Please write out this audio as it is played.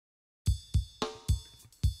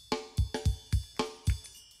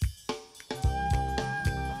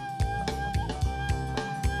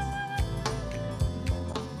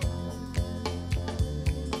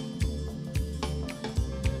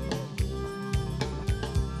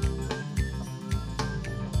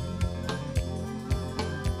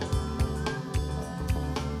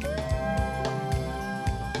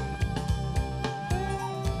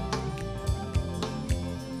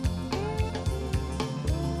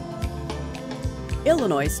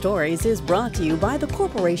Illinois Stories is brought to you by the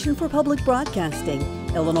Corporation for Public Broadcasting,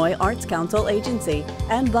 Illinois Arts Council Agency,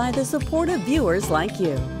 and by the support of viewers like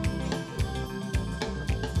you.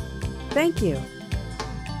 Thank you.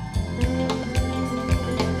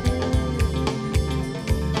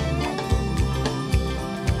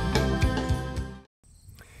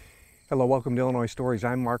 Hello, welcome to Illinois Stories.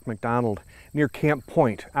 I'm Mark McDonald, near Camp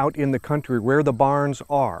Point, out in the country where the barns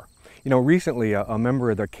are. You know, recently a member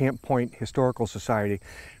of the Camp Point Historical Society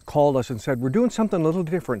called us and said, we're doing something a little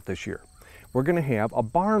different this year. We're going to have a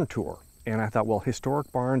barn tour. And I thought, well,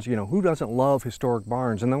 historic barns, you know, who doesn't love historic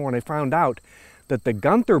barns? And then when I found out that the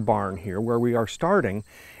Gunther barn here, where we are starting,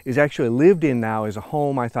 is actually lived in now as a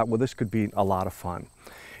home, I thought, well, this could be a lot of fun.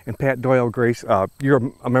 And Pat Doyle Grace,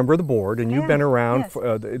 you're a member of the board, and you've been around yes.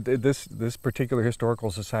 for, this particular historical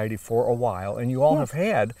society for a while, and you all have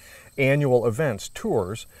had annual events,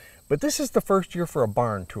 tours, but this is the first year for a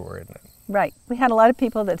barn tour, isn't it? Right. We had a lot of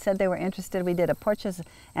people that said they were interested. We did a Porches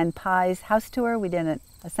and Pies house tour, we did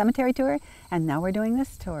a cemetery tour, and now we're doing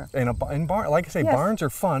this tour. And like I say, barns are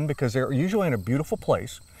fun because they're usually in a beautiful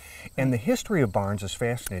place, and the history of barns is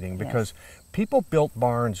fascinating because people built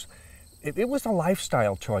barns. It was the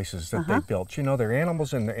lifestyle choices that they built. You know, their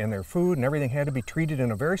animals and their food and everything had to be treated in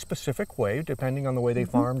a very specific way, depending on the way they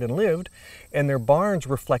farmed and lived, and their barns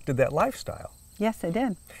reflected that lifestyle. Yes, they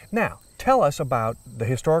did. Now, tell us about the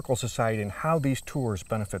Historical Society and how these tours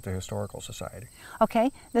benefit the Historical Society. Okay,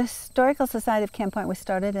 the Historical Society of Camp Point was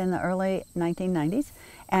started in the early 1990s,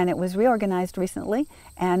 and it was reorganized recently,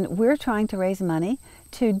 and we're trying to raise money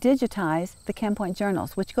to digitize the Camp Point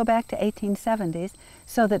journals, which go back to 1870s,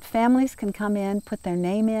 so that families can come in, put their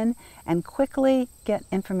name in, and quickly get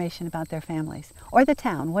information about their families, or the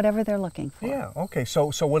town, whatever they're looking for. Yeah, okay,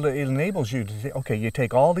 so what it enables you to, okay, you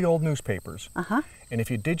take all the old newspapers, and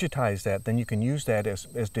if you digitize that, then you can use that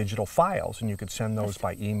as digital files, and you could send those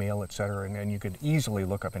by email, etc., and you could easily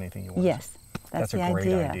look up anything you want. Yes, that's a great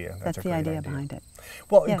idea. That's the idea behind it.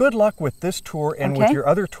 Well, good luck with this tour and with your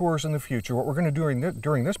other tours in the future. What we're going to do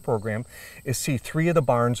during this program is see 3 of the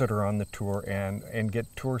barns that are on the tour and get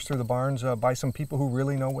tours through the barns by some people who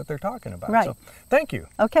really know what they're talking about. Right. So, thank you.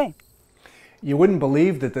 Okay. You wouldn't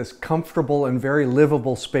believe that this comfortable and very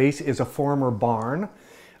livable space is a former barn.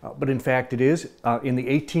 But in fact it is. In the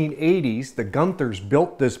 1880s, the Gunthers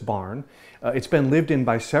built this barn. It's been lived in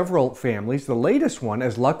by several families. The latest one,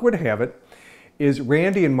 as luck would have it, is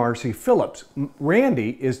Randy and Marcy Phillips.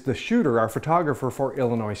 Randy is the shooter, our photographer for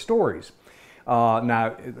Illinois Stories.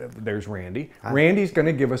 Now, there's Randy. Hi. Randy's going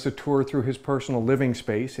to give us a tour through his personal living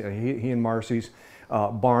space. He and Marcy's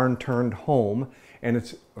barn turned home, and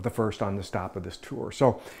it's the first on the stop of this tour.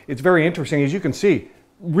 So it's very interesting. As you can see,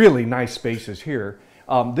 really nice spaces here.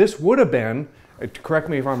 This would have been, correct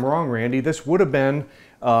me if I'm wrong, Randy, this would have been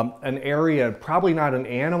an area, probably not an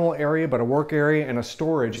animal area, but a work area and a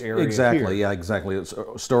storage area. Exactly, here. yeah, exactly. It's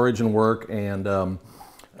storage and work, and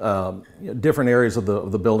different areas of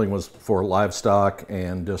the building was for livestock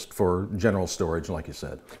and just for general storage, like you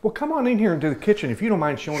said. Well, come on in here into the kitchen, if you don't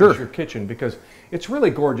mind showing us your kitchen, because it's really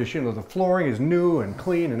gorgeous. You know, the flooring is new and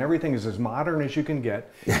clean, and everything is as modern as you can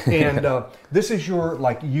get. And this is your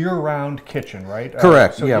year-round kitchen, right?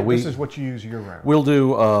 Correct. So yeah, this is what you use year-round. We'll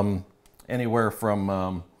do anywhere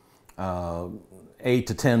from 8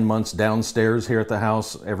 to 10 months downstairs here at the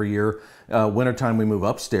house every year. Wintertime we move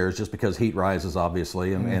upstairs just because heat rises,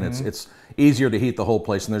 obviously, and it's easier to heat the whole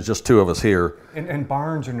place, and there's just 2 of us here. And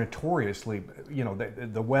barns are notoriously, you know,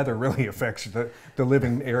 the weather really affects the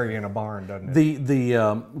living area in a barn, doesn't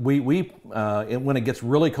it? When it gets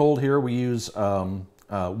really cold here, we use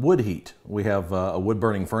wood heat. We have a wood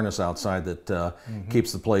burning furnace outside that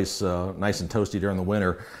keeps the place nice and toasty during the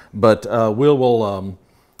winter. But we'll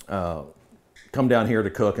come down here to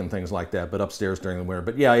cook and things like that, but upstairs during the winter.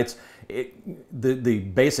 But yeah, the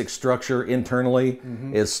basic structure internally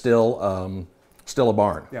is still a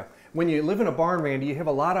barn. Yeah. When you live in a barn, Randy, you have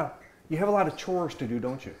a lot of chores to do,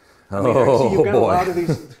 don't you? I mean, I see you've got boy. a lot of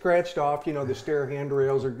these scratched off. You know, the stair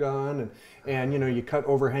handrails are gone, and you know, you cut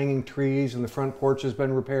overhanging trees, and the front porch has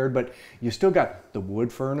been repaired, but you still got the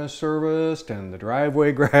wood furnace serviced, and the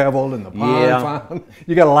driveway gravelled, and the pond found.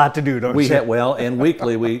 You got a lot to do, don't you? Well, and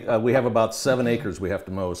weekly we have about 7 acres we have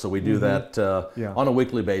to mow, so we do that on a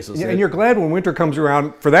weekly basis. Yeah, and you're glad when winter comes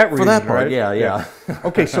around for that reason, for that part, right? yeah.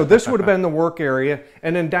 Okay, so this would have been the work area,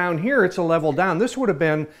 and then down here it's a level down. This would have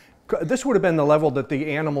been the level that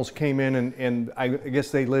the animals came in, and I guess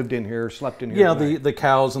they lived in here, slept in here. Yeah, the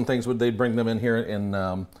cows and things, they'd bring them in here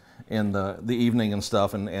in the evening and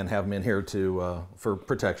stuff, and have them in here to for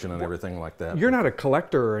protection and everything like that. You're not a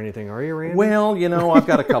collector or anything, are you, Randy? Well, you know, I've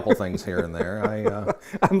got a couple things here and there.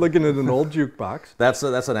 I'm looking at an old jukebox. That's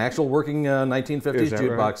an actual working 1950s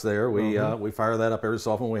jukebox right? there. We fire that up every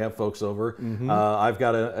so often when we have folks over. I've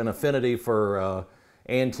got an affinity for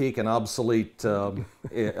antique and obsolete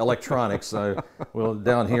electronics. Well,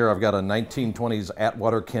 down here I've got a 1920s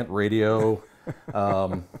Atwater Kent radio.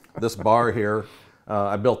 This bar here,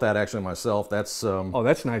 I built that actually myself. That's oh,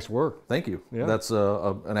 that's nice work. Thank you. Yeah. That's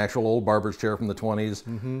an actual old barber's chair from the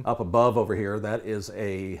 20s. Up above over here, that is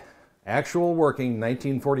a actual working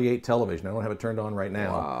 1948 television. I don't have it turned on right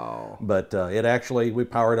now. Wow. But it actually, we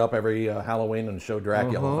power it up every Halloween and show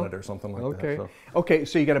Dracula on it or something like Okay. that. So. Okay,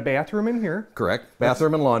 so you got a bathroom in here. Correct.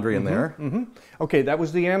 Bathroom and laundry in there. Okay, that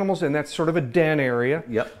was the animals, and that's sort of a den area.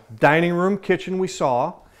 Yep. Dining room, kitchen we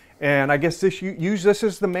saw. And I guess this you use this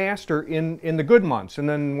as the master in the good months, and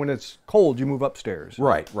then when it's cold, you move upstairs.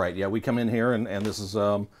 Right, right. Yeah, we come in here, and this is,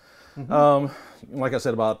 like I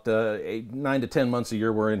said, about 9 to 10 months a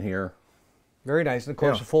year we're in here. Very nice, and of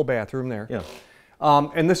course, Yeah. a full bathroom there. Yeah.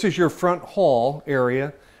 And this is your front hall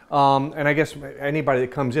area. And I guess anybody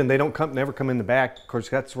that comes in, they never come in the back. Of course,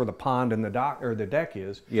 that's where the pond and the dock or the deck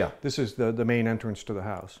is. Yeah. This is the main entrance to the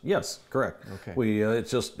house. Yes, correct. Okay.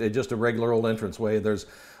 It's just a regular old entranceway. There's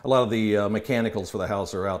a lot of the mechanicals for the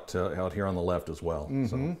house are out here on the left as well.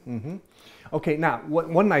 So. Okay, now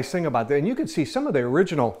one nice thing about that, and you can see some of the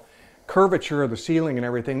original curvature of the ceiling and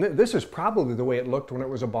everything. This is probably the way it looked when it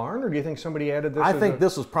was a barn, or do you think somebody added this? I think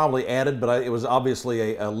this was probably added, but it was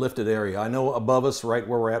obviously a lifted area. I know above us, right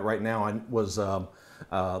where we're at right now,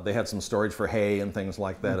 they had some storage for hay and things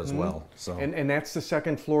like that as well. So. And that's the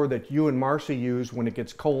second floor that you and Marcy use when it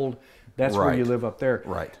gets cold. That's where you live up there.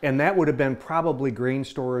 Right. And that would have been probably grain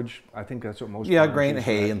storage. I think that's what most barns grain, use,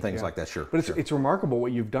 hay, right? and things like that, sure. But it's remarkable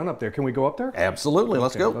what you've done up there. Can we go up there? Absolutely,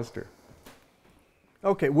 let's go. Let's do.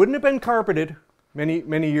 Okay, wouldn't have been carpeted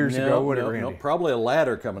many years ago, would it, Randy? No, probably a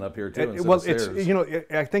ladder coming up here too. Well, it's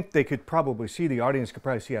I think they could probably see, the audience could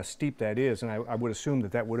probably see how steep that is, and I would assume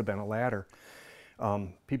that would have been a ladder.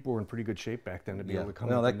 People were in pretty good shape back then to be able to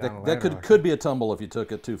come up and down a ladder. That could be a tumble if you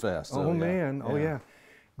took it too fast. So, oh man, oh yeah.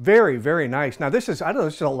 Very, very nice. Now this is, I don't know,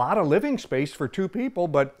 this is a lot of living space for two people,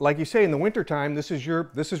 but like you say, in the wintertime, this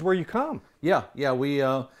is where you come. Yeah, we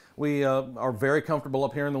are very comfortable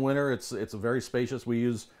up here in the winter. It's very spacious. We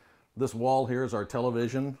use this wall here as our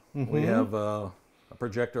television. We have a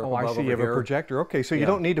projector up above I see. over You have here. a projector. Okay, so you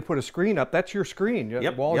don't need to put a screen up. That's your screen. The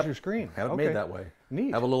wall is your screen. Have it made that way.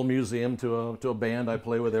 Neat. Have a little museum to a band I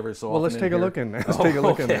play with every so often. Well, let's take a look in there. Let's take a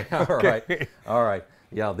look in there. All right. All right.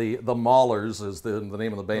 Yeah, the Maulers is the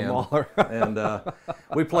name of the band. The Mauler. And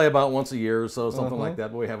we play about once a year or so, something like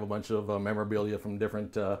that. But we have a bunch of memorabilia from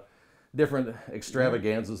different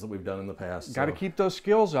extravaganzas that we've done in the past. Got to keep those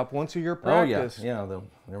skills up once a year practice. Oh yeah,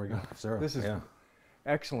 there we go, Sarah. This is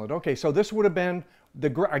excellent. Okay, so this would have been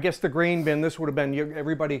I guess the grain bin. This would have been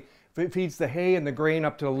everybody feeds the hay and the grain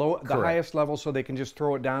up to the highest level, so they can just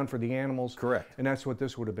throw it down for the animals. Correct. And that's what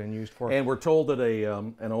this would have been used for. And we're told that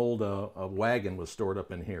an old wagon was stored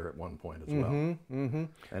up in here at one point as well. And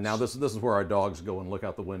now this is where our dogs go and look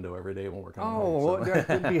out the window every day when we're coming home. Oh, well,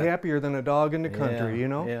 could be happier than a dog in the country, you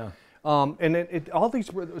know? Yeah. And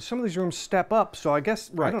some of these rooms step up, so I guess,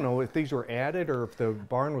 I don't know if these were added or if the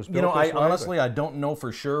barn was built this way. Honestly, I don't know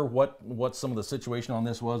for sure what some of the situation on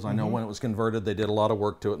this was. I know when it was converted, they did a lot of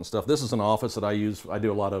work to it and stuff. This is an office that I use. I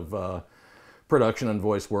do a lot of production and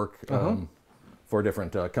voice work for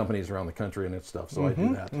different companies around the country and stuff, so I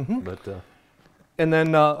do that. But and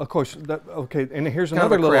then, of course, and here's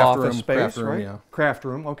another little office space, right? Yeah. Craft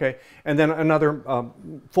room, okay. And then another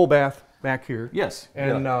full bath back here. Yes.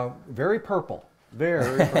 And very purple.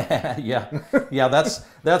 Very purple. Yeah.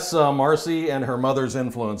 That's Marcy and her mother's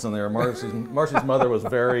influence in there. Marcy's mother was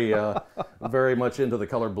very much into the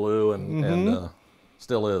color blue and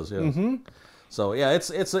still is. Yes. So yeah,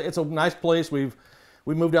 it's a nice place. We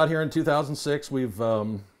moved out here in 2006. We've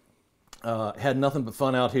had nothing but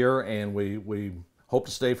fun out here, and we hope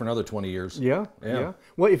to stay for another 20 years. Yeah.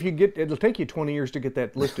 Well, it'll take you 20 years to get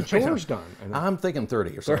that list of chores done. I'm thinking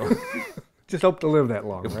 30 or so. Just hope to live that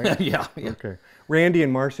long, right? Yeah. Okay. Randy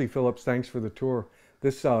and Marcy Phillips, thanks for the tour.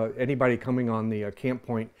 This anybody coming on the Camp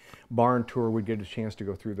Point barn tour would get a chance to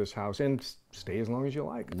go through this house and stay as long as you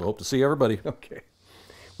like. We hope to see everybody. Okay.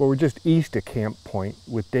 Well, we're just east of Camp Point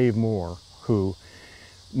with Dave Moore, who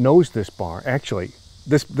knows this barn. Actually,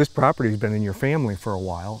 this property's been in your family for a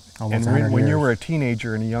while. Almost and 100 when you years. were a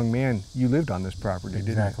teenager and a young man, you lived on this property, didn't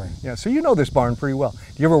you? Exactly. Yeah, so you know this barn pretty well.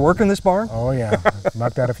 Do you ever work in this barn? Oh yeah,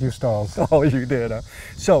 knocked out a few stalls. Oh, you did, huh?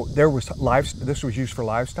 So there was this was used for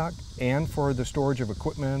livestock and for the storage of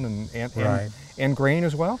equipment Right. and grain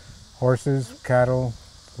as well? Horses, cattle,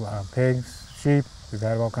 pigs, sheep. We've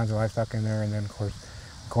had all kinds of livestock in there, and then of course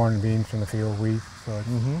corn and beans from the field, wheat. So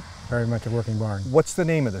it's very much a working barn. What's the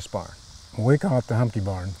name of this barn? We call it the Humpke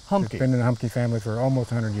barn. Humpke. It's been in the Humpke family for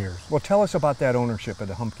almost 100 years. Well, tell us about that ownership of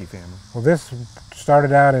the Humpke family. Well, this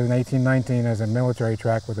started out in 1819 as a military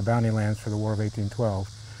tract with the bounty lands for the War of 1812.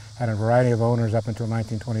 Had a variety of owners up until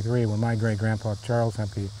 1923 when my great-grandpa Charles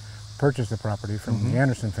Humpke purchased the property from the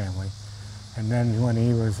Anderson family. And then when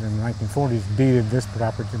he was in the 1940s, deeded this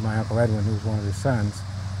property to my Uncle Edwin, who was one of his sons.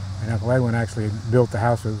 And Uncle Edwin actually built the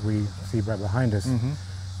house that we see right behind us.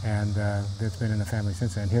 And it's been in the family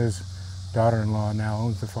since then. His daughter-in-law now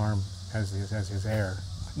owns the farm as his heir.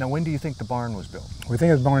 Now, when do you think the barn was built? We think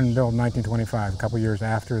it was born and built in 1925, a couple years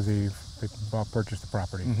after they purchased the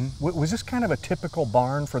property. Was this kind of a typical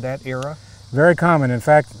barn for that era? Very common. In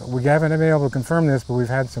fact, we haven't been able to confirm this, but we've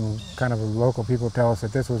had some kind of local people tell us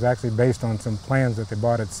that this was actually based on some plans that they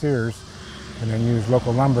bought at Sears and then used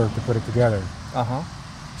local lumber to put it together.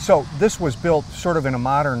 So this was built sort of in a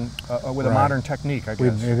modern, with a modern technique, I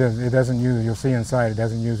guess. It doesn't use, you'll see inside, it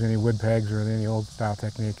doesn't use any wood pegs or any old style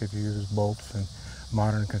technique. It uses bolts and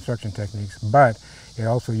modern construction techniques, but it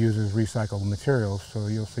also uses recycled materials. So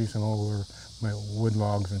you'll see some older wood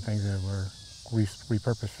logs and things that were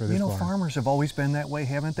repurposed for this barn. Farmers have always been that way,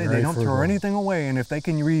 haven't they? Very They don't frugal. throw anything away, and if they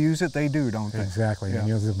can reuse it, they do, don't they? Exactly, and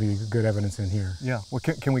there'll be good evidence in here. Yeah. Well,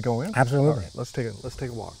 can we go in? Absolutely. All right, let's take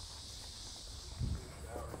a walk.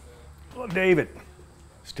 Well, David,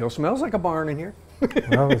 still smells like a barn in here.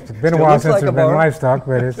 Well, it's been a Still while looks since like a there's been barn. livestock,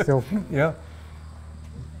 but it's still. Yeah.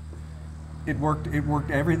 It worked.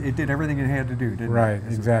 It did everything it had to do, didn't it? Right,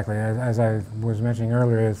 exactly. As I was mentioning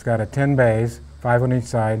earlier, it's got 10 bays, 5 on each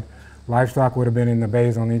side. Livestock would have been in the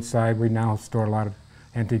bays on each side. We now store a lot of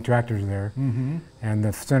antique tractors there. And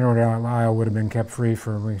the center aisle would have been kept free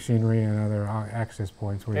for machinery and other access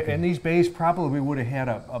points. Where And these bays probably would have had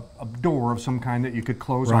a door of some kind that you could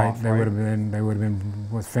close right, off. they would have been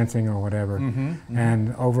with fencing or whatever.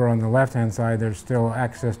 And over on the left-hand side, there's still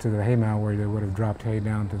access to the hay mow where they would have dropped hay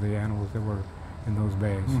down to the animals that were in those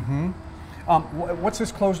bays. What's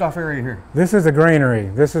this closed off area here? This is a granary.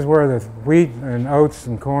 This is where the wheat and oats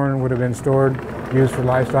and corn would have been stored, used for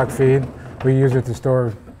livestock feed. We use it to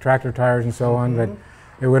store tractor tires and so on, but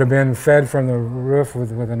it would have been fed from the roof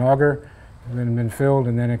with an auger, and then been filled,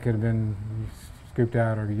 and then it could have been scooped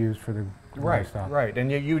out or used for the livestock. Right,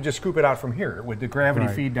 and you would just scoop it out from here with the gravity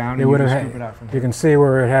Right. feed down. It And would you have just scoop it out from you here. can see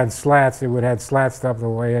where it had slats. It would have slats up the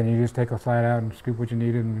way, and you just take a slat out and scoop what you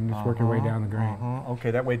needed, and just work your way down the grain. Okay,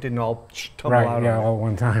 that way it didn't all tumble Right, out. yeah, on all at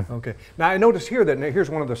one time. Okay. Now I noticed here that here's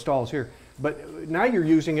one of the stalls here, but now you're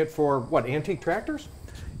using it for what? Antique tractors?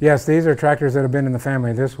 Yes, these are tractors that have been in the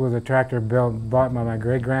family. This was a tractor bought by my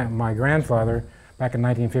grandfather back in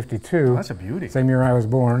 1952. Oh, that's a beauty. Same year I was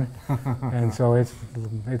born, and so it's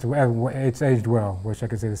aged well. Wish I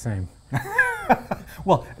could say the same.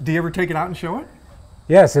 Well, do you ever take it out and show it?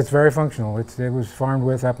 Yes, it's very functional. It was farmed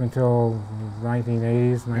with up until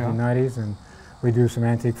 1980s, 1990s, and we do some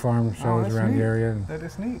antique farm shows that's around neat. the area. That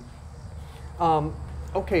is neat.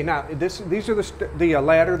 Okay, now these are the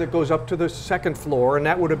ladder that goes up to the second floor, and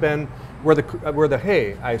that would have been where the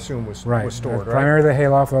hay, I assume, was stored, right? Primarily the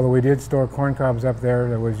hayloft, although we did store corn cobs up there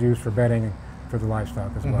that was used for bedding for the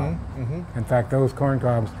livestock as well. In fact, those corn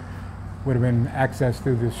cobs would have been accessed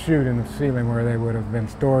through this chute in the ceiling where they would have been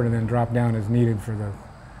stored and then dropped down as needed for the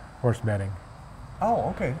horse bedding. Oh,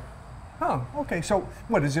 okay. Huh. Okay. So,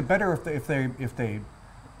 what is it better if they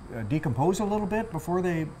decompose a little bit before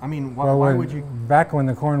they? I mean, why would you? Back when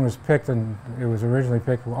the corn was picked, and it was originally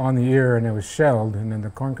picked on the ear, and it was shelled, and then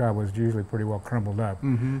the corn cob was usually pretty well crumbled up.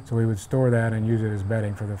 So we would store that and use it as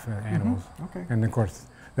bedding for the animals. Okay. And of course,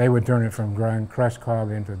 they would turn it from crushed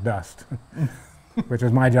cob into dust, which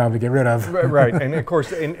was my job to get rid of. Right. And of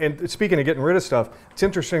course, and speaking of getting rid of stuff, it's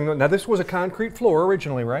interesting. Now, this was a concrete floor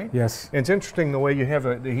originally, right? Yes. And it's interesting the way you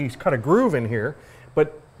have he's cut a groove in here,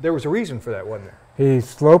 but there was a reason for that, wasn't there? He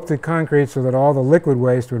sloped the concrete so that all the liquid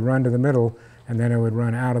waste would run to the middle, and then it would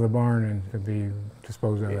run out of the barn and to be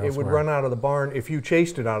disposed of elsewhere. It would run out of the barn if you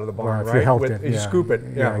chased it out of the barn, Well, if right? you helped it, You yeah. scoop it.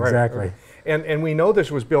 Yeah, right, exactly. okay. And we know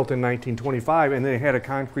this was built in 1925, and they had a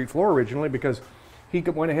concrete floor originally because he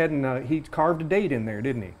went ahead and he carved a date in there,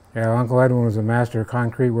 didn't he? Yeah, Uncle Edwin was a master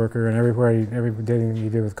concrete worker, and everything he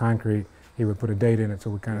did with concrete, he would put a date in it so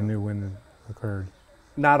we kind of knew when it occurred.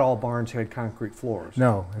 not all barns had concrete floors.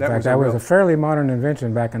 No, in fact, that was a fairly modern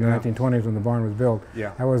invention back in the Yeah. 1920s when the barn was built.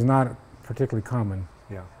 Yeah. That was not particularly common.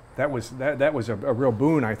 Yeah, that was a real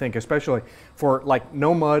boon, I think, especially for like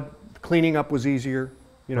no mud. Cleaning up was easier,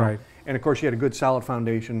 you know. Right. And of course, you had a good solid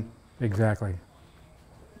foundation. Exactly.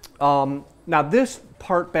 Now this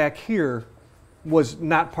part back here was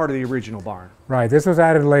not part of the original barn. Right. This was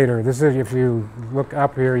added later. This is, if you look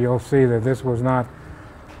up here, you'll see that this was not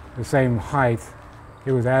the same height.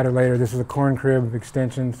 It was added later. This is a corn crib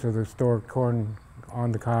extension, so they stored corn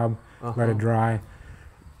on the cob, let it dry.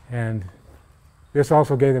 And this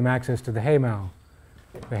also gave them access to the hay mow.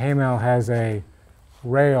 The hay mow has a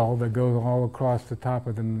rail that goes all across the top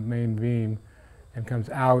of the main beam and comes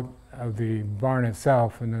out of the barn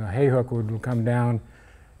itself, and then a hay hook would come down.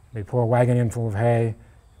 They'd pull a wagon in full of hay,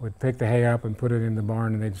 would pick the hay up and put it in the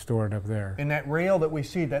barn, and they'd store it up there. And that rail that we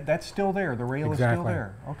see, that's still there. The rail is still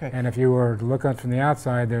there. Okay. And if you were to look up from the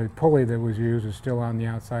outside, the pulley that was used is still on the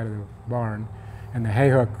outside of the barn, and the hay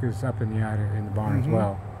hook is up in the barn as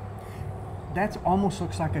well. That almost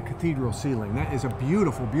looks like a cathedral ceiling. That is a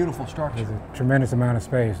beautiful, beautiful structure. There's a tremendous amount of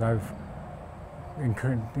space. I've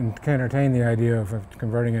entertained the idea of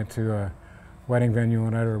converting it to a wedding venue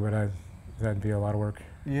and whatever, but that'd be a lot of work.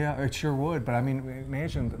 Yeah, it sure would. But I mean,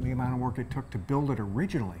 imagine the amount of work it took to build it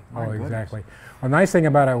originally. My goodness. Exactly. Well, the nice thing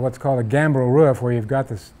about what's called a gambrel roof, where you've got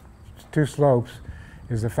this two slopes,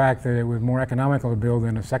 is the fact that it was more economical to build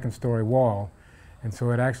than a second-story wall. And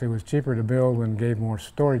so it actually was cheaper to build and gave more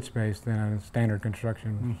storage space than a standard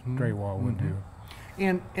construction straight wall would do.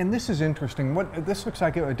 And this is interesting. This looks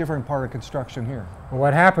like a different part of construction here. Well,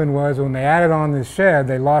 what happened was when they added on this shed,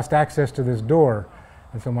 they lost access to this door.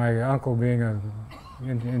 And so my uncle, being a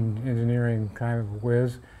engineering kind of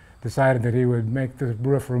whiz, decided that he would make this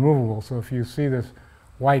roof removable. So if you see this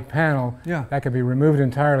white panel, that could be removed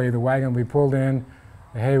entirely. The wagon would be pulled in,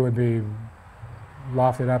 the hay would be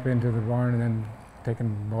lofted up into the barn, and then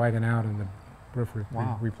taken the wagon out and the roof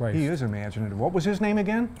replaced. He is imaginative. What was his name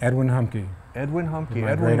again? Edwin Humpke. Edwin Humpke.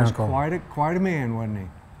 My Edwin was great-uncle. quite a man, wasn't he?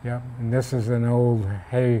 Yep. And this is an old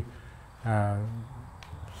hay, I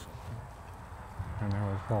don't know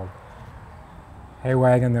what it's called, hay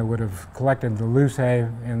wagon that would have collected the loose hay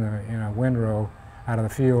in a windrow out of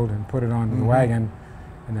the field and put it onto the wagon,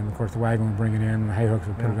 and then of course the wagon would bring it in and the hay hooks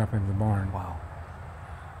would put it up into the barn. Wow.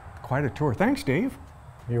 Quite a tour. Thanks, Dave.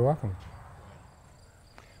 You're welcome.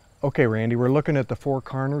 Okay, Randy, we're looking at the Four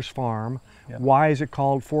Corners farm. Why is it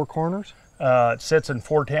called Four Corners? It sits in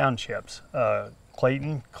 4 townships,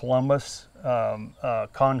 Clayton, Columbus,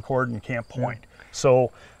 Concord, and Camp Point.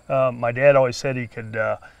 So my dad always said he could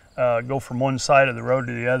go from one side of the road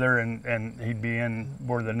to the other, and he'd be in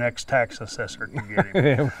where the next tax assessor could get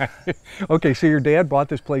him. Okay, so your dad bought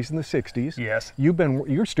this place in the 60s. Yes.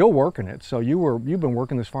 You're still working it, so you've been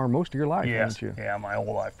working this farm most of your life, haven't you? Yeah, my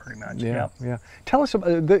whole life pretty much. Yeah. Tell us about,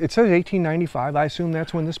 it says 1895. I assume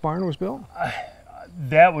that's when this barn was built?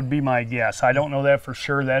 That would be my guess. I don't know that for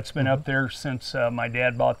sure. That's been up there since my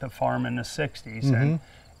dad bought the farm in the 60s,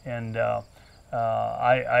 and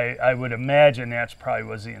I would imagine that's probably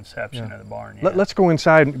was the inception of the barn. Yeah. Let's go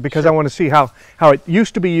inside, because I want to see how it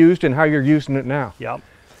used to be used and how you're using it now. Yep.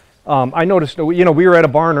 I noticed, we were at a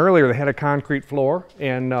barn earlier that had a concrete floor,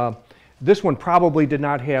 and this one probably did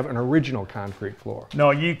not have an original concrete floor.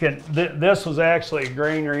 No, you can. This was actually a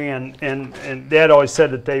granary, and Dad always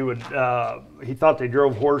said that they would. He thought they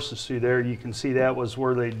drove horses through there. You can see that was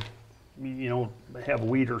where they'd, have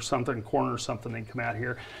wheat or something, corn or something. They'd come out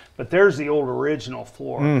here. But there's the old original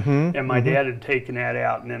floor, and my dad had taken that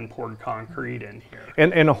out and then poured concrete in here.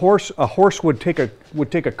 And a horse would take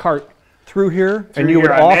a cart through here, and you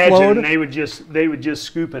would offload. And they would just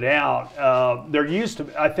scoop it out. There used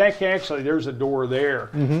to, I think actually there's a door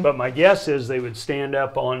there, but my guess is they would stand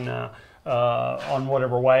up on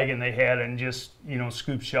whatever wagon they had and just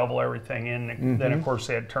scoop, shovel everything in. And then of course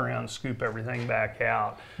they had to turn around and scoop everything back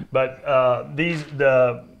out. But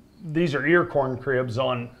these are ear corn cribs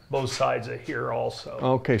on both sides of here also.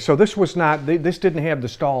 Okay, so this was not. This didn't have the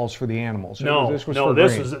stalls for the animals. No, this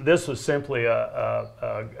was this was simply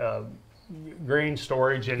a grain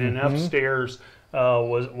storage, and then upstairs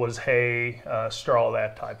was hay, straw,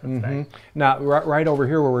 that type of thing. Now, right over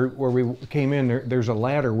here where we came in, there's a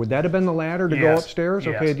ladder. Would that have been the ladder to go upstairs?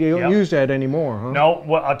 Yes. Okay, you don't use that anymore, huh? No,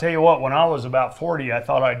 well, I'll tell you what, when I was about 40, I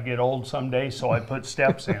thought I'd get old someday, so I put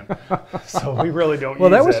steps in. So we really don't use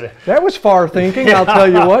that. That was far thinking, I'll tell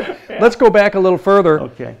you what. Let's go back a little further.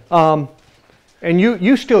 Okay. And you're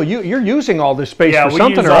using all this space for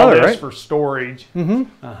something or other, right? Yeah, we use all this for storage.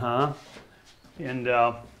 And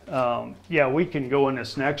Yeah, we can go in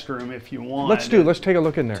this next room if you want. Let's take a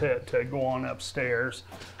look in there. To go on upstairs.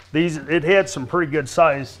 It had some pretty good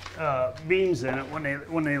sized beams in it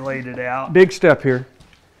when they laid it out. Big step here.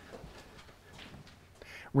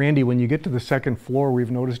 Randy, when you get to the second floor,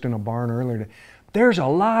 we've noticed in a barn earlier, there's a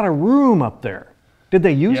lot of room up there. Did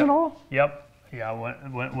they use it all? Yep. Yeah,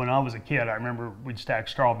 when I was a kid, I remember we'd stack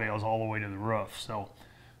straw bales all the way to the roof. So,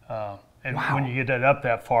 and when you get that up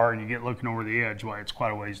that far and you get looking over the edge, it's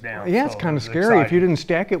quite a ways down. Yeah, so it's kind of scary. exciting. If you didn't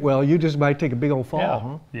stack it well, you just might take a big old fall, Yeah,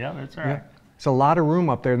 huh? yeah, that's all right. Yeah. It's a lot of room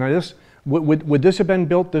up there. Now this, would this have been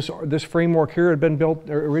built, this framework here had been built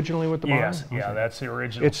originally with the barn? Yes, yeah, Okay. that's the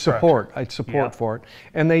original It's structure. support for it.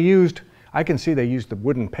 And they used, I can see they used the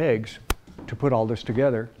wooden pegs to put all this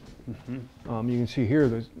together. Mm-hmm. You can see here,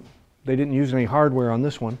 they didn't use any hardware on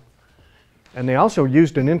this one. And they also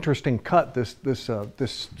used an interesting cut, this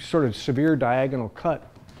sort of severe diagonal cut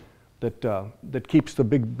that keeps the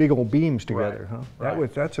big old beams together, huh?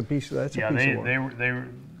 Right. That's a piece of work.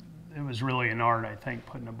 It was really an art, I think,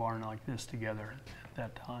 putting a barn like this together at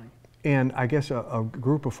that time. And I guess a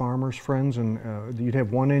group of farmers, friends, and you'd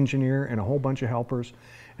have one engineer and a whole bunch of helpers,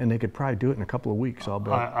 and they could probably do it in a couple of weeks, I'll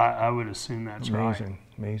bet. I would assume that's right.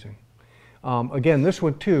 Amazing. Again, this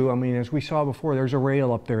one too, I mean, as we saw before, there's a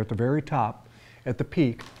rail up there at the very top, at the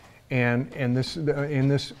peak, and in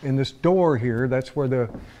this door here, that's where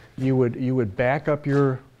you would back up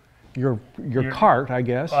your cart, I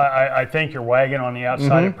guess. I think your wagon on the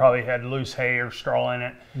outside, it probably had loose hay or straw in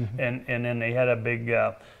it, and then they had a big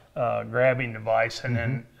grabbing device, and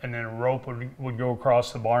then a rope would go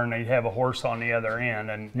across the barn. They'd have a horse on the other end,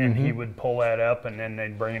 and he would pull that up, and then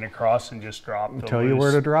they'd bring it across and just drop the Tell you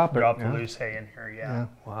where to drop it. Drop the loose hay in here. Yeah.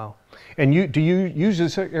 Wow. And do you use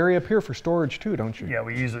this area up here for storage too, don't you? Yeah,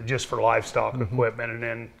 we use it just for livestock equipment, and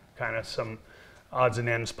then kind of some odds and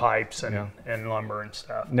ends pipes and lumber and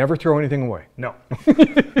stuff. Never throw anything away. No.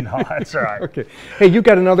 No, that's all right. Okay. Hey, you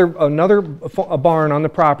got another barn on the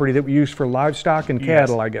property that we use for livestock and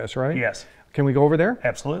cattle, I guess, right? Yes. Can we go over there?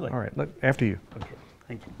 Absolutely. All right. After you. Okay.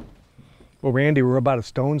 Thank you. Well, Randy, we're about a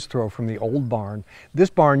stone's throw from the old barn. This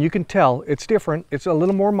barn, you can tell, it's different. It's a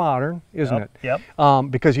little more modern, isn't it? Yep.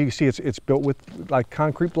 Because you can see it's built with like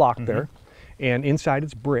concrete block there. And inside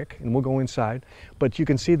it's brick, and we'll go inside. But you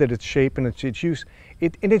can see that its shape and its use,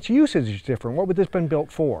 and its usage is different. What would this been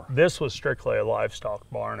built for? This was strictly a livestock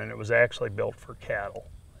barn, and it was actually built for cattle.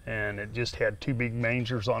 And it just had two big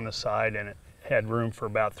mangers on the side, and it had room for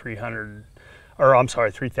about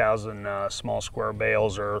 3,000 small square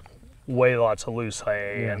bales, or way lots of loose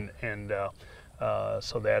hay, and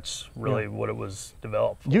so that's really what it was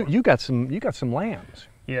developed for. You got some lambs.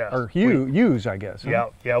 Yeah. Or ewes, I guess. Yeah,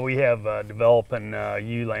 yeah, we have developing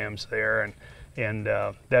ewe lambs there, and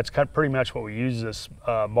that's pretty much what we use this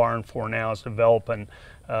barn for now, is developing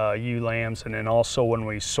ewe lambs, and then also when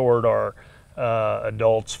we sort our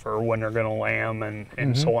adults for when they're going to lamb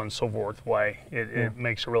and so on and so forth. It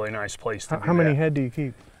makes a really nice place to do How many head do you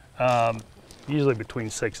keep? Usually between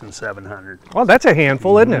 600 and 700. Well, that's a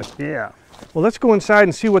handful, isn't it? Yeah. Well, let's go inside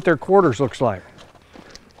and see what their quarters looks like.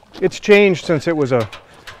 It's changed since it was a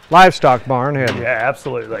livestock barn, hasn't it? Yeah,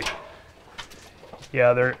 absolutely.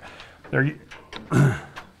 Yeah, there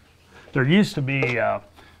used to be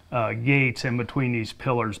gates in between these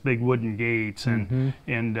pillars, big wooden gates, and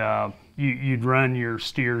you'd run your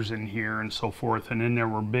steers in here and so forth. And then there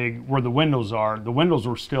were where the windows are. The windows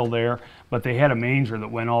were still there, but they had a manger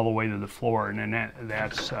that went all the way to the floor, and then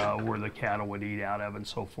that's where the cattle would eat out of and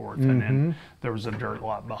so forth. And then there was a dirt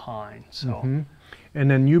lot behind. So. And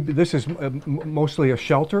then this is mostly a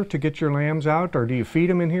shelter to get your lambs out, or do you feed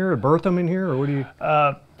them in here, or birth them in here, or what do you?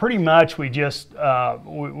 Pretty much, we just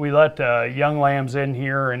we let young lambs in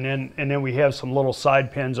here, and then we have some little side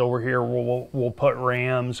pens over here where we'll put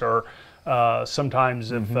rams, or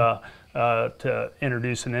sometimes if to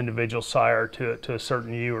introduce an individual sire to a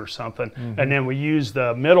certain ewe or something, and then we use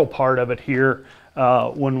the middle part of it here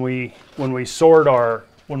when we sort our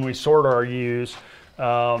ewes.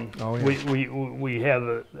 We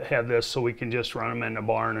have this so we can just run them in the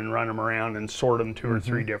barn and run them around and sort them 2 or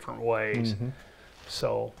 3 different ways.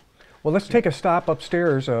 So, well, let's take a stop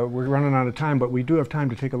upstairs. We're running out of time, but we do have time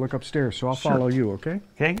to take a look upstairs, so I'll follow you, okay?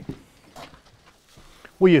 Okay.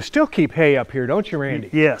 Well, you still keep hay up here, don't you, Randy?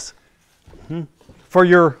 Yes. For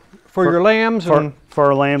your lambs and for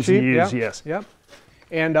our lambs sheep? and ewes, Yep. yes. Yep.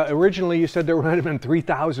 And originally you said there might have been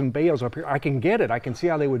 3,000 bales up here. I can get it. I can see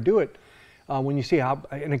how they would do it. When you see how,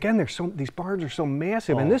 and again, these barns are so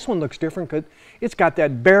massive, and this one looks different because it's got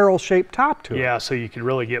that barrel-shaped top to it. Yeah, so you can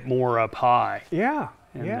really get more up high. Yeah,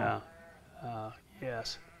 And, yeah.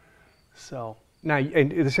 yes. So. Now,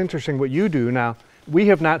 and it's interesting what you do now. we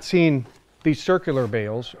have not seen these circular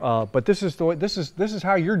bales, but this is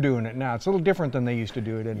how you're doing it now. It's a little different than they used to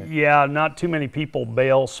do it, isn't it? Yeah, not too many people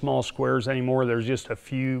bale small squares anymore. There's just a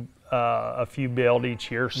few baled each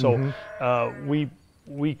year. So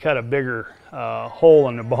we cut a bigger hole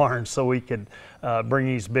in the barn so we could bring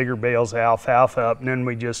these bigger bales of alfalfa up, and then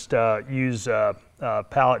we just use a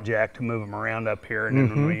pallet jack to move them around up here, and then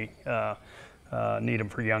when we need them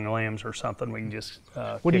for young lambs or something, we can just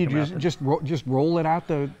what do you do? Just roll it out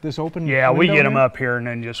this open? Yeah, we get window them there? up here and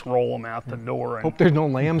then just roll them out the door. And Hope there's no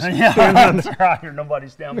lambs. yeah, that's right. Or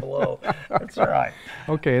nobody's down below. That's right.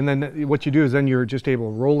 Okay, and then what you do is then you're just able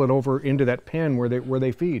to roll it over into that pen where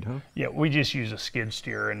they feed, huh? Yeah, we just use a skid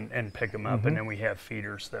steer and pick them up, and then we have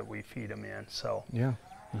feeders that we feed them in. So yeah,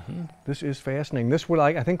 this is fascinating. This would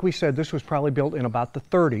I think we said this was probably built in about the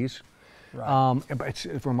 30s. Right. But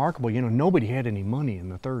it's remarkable, you know, nobody had any money in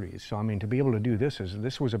the 30s. So, I mean, to be able to do this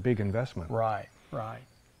was a big investment. Right,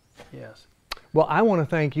 yes. Well, I want to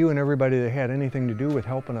thank you and everybody that had anything to do with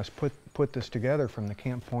helping us put this together from the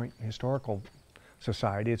Camp Point Historical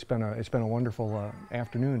Society. It's been a wonderful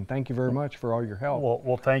afternoon. Thank you very much for all your help.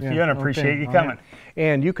 Well, thank you, and appreciate you coming.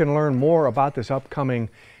 And you can learn more about this upcoming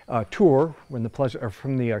tour from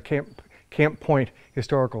the Camp Point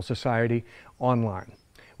Historical Society online.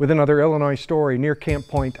 With another Illinois story near Camp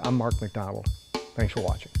Point, I'm Mark McDonald. Thanks for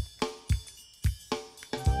watching.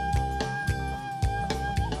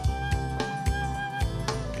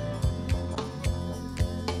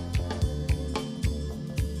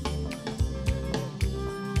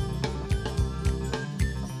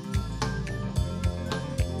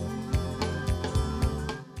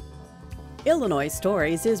 Illinois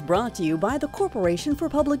Stories is brought to you by the Corporation for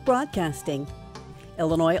Public Broadcasting,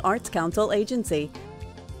 Illinois Arts Council Agency,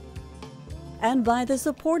 and by the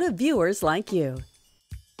support of viewers like you.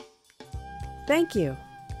 Thank you.